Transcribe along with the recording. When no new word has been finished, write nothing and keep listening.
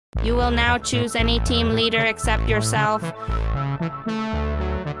You will now choose any team leader except yourself.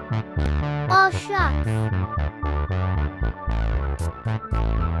 Oh, shucks.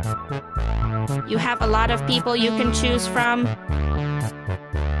 You have a lot of people you can choose from.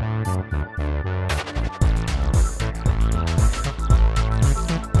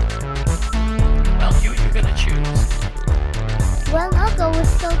 Well, you're gonna choose. Well, I'll go with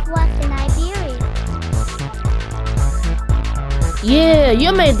Southwest and Iberia. Yeah,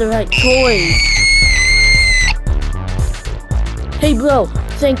 you made the right choice. Hey bro,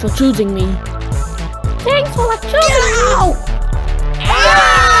 thanks for choosing me. Thanks for choosing me!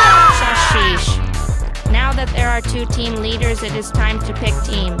 Sheesh. Now that there are 2 team leaders, it is time to pick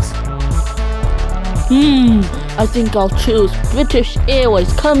teams. I think I'll choose British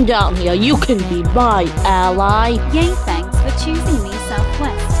Airways. Come down here, you can be my ally. Yay, thanks for choosing me,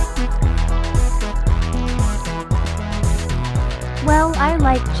 Southwest. Well, I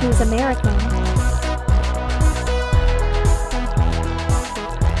like choose American.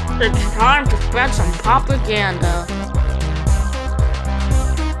 It's time to spread some propaganda.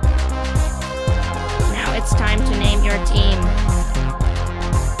 Now it's time to name your team.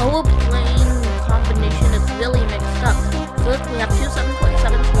 Our plane combination is really mixed up. First, we have 2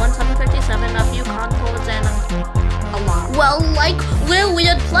 747s, 1 757, a few Concords, and a lot. Well, like, we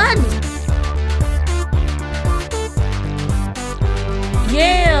had planned.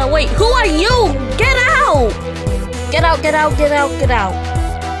 Yeah, wait, who are you? Get out! Get out, get out, get out, get out.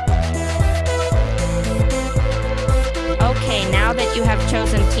 Okay, now that you have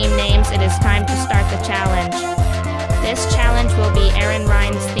chosen team names, it is time to start the challenge. This challenge will be Aaron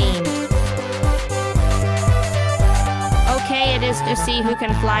Rhines themed. Okay, it is to see who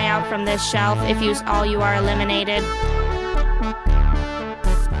can fly out from this shelf. If you are eliminated.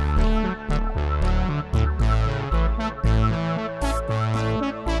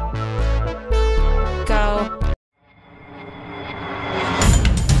 Go.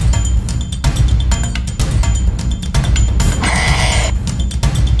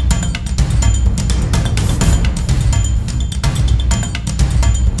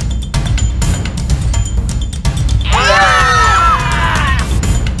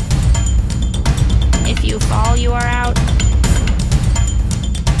 If you fall, you are out.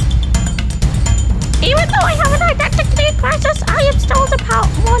 Even though I have an identity crisis, I am still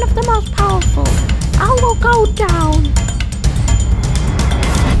one of the most powerful. I will go down.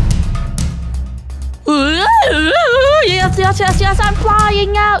 Yes, yes, yes, yes, I'm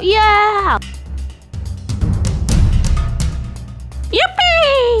flying out, yeah!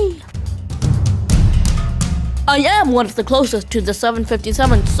 Yippee! I am one of the closest to the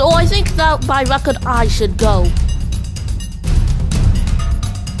 757, so I think that by record I should go.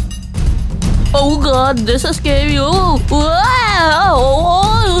 Oh god, this is scary. Oh,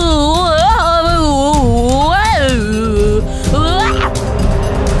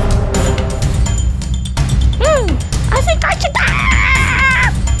 I think I should.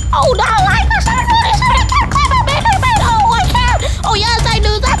 Oh no, I must have noticed that I can't climb a bigger bed. Oh, I can't. Oh yes, I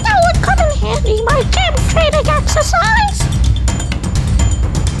knew that. That would come in handy. My gym training exercise.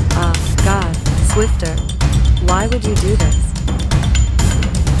 God, Swifter, why would you do this?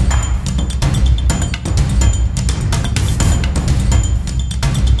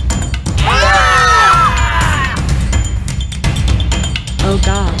 Oh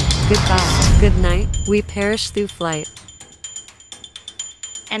God, goodbye, good night, we perish through flight.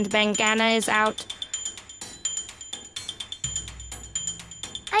 And Bengana is out.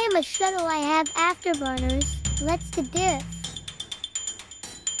 I am a shuttle, I have afterburners. Let's do this.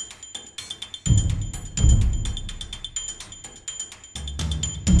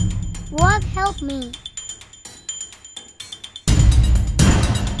 Wog, help me.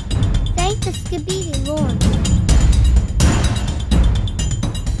 Thank the Skibidi Lord.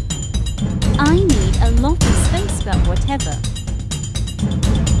 I need a lot of space, but whatever.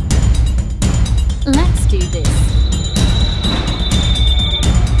 Let's do this.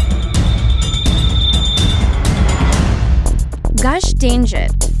 Gosh danger.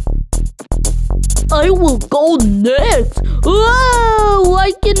 I will go next. Whoa,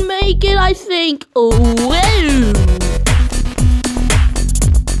 I can make it, I think. Oh, whoa.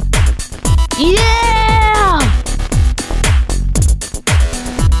 Yeah!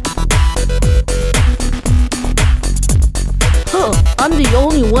 Huh, I'm the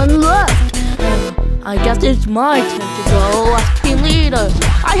only one left. I guess it's my turn to go as team leader.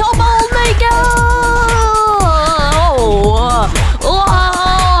 I hope I'll make it.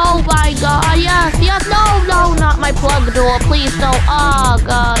 Oh my god, yes, yes, no, not my plug door, please, no, oh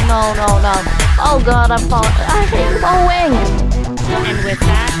god, no. Oh god, I'm falling, I hate going. And with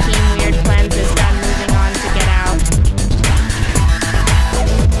that, Team Weird Cleanse is done moving on to get out.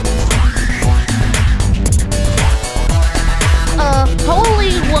 How are we,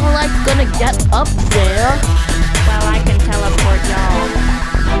 like, gonna get up there? Well, I can teleport y'all.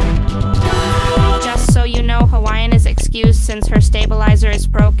 Just so you know, Hawaiian is excused since her stabilizer is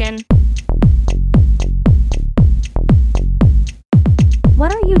broken.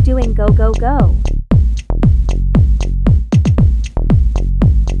 What are you doing? Go, go, go.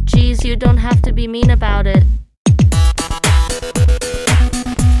 Geez, you don't have to be mean about it.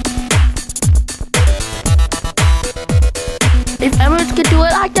 If Emirates can do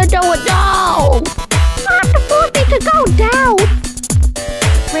it, I can do it now! Not to force me to go down!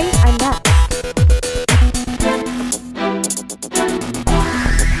 Great, I'm next.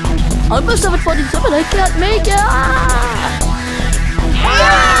 I'm a 747, I can't make it!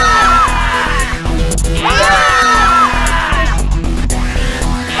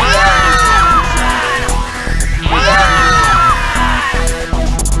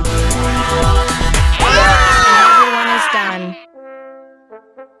 Everyone is done.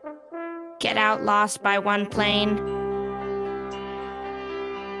 Get out lost by one plane.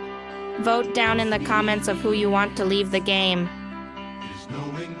 Vote down in the comments of who you want to leave the game. Is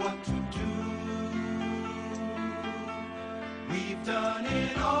knowing what to do. We've done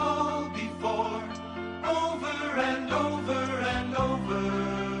it all before, over and over and over.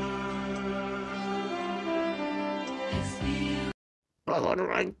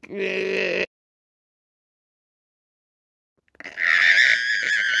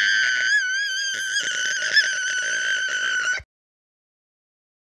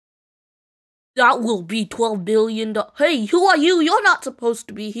 That will be $12 billion. Hey, who are you? You're not supposed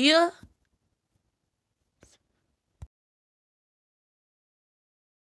to be here.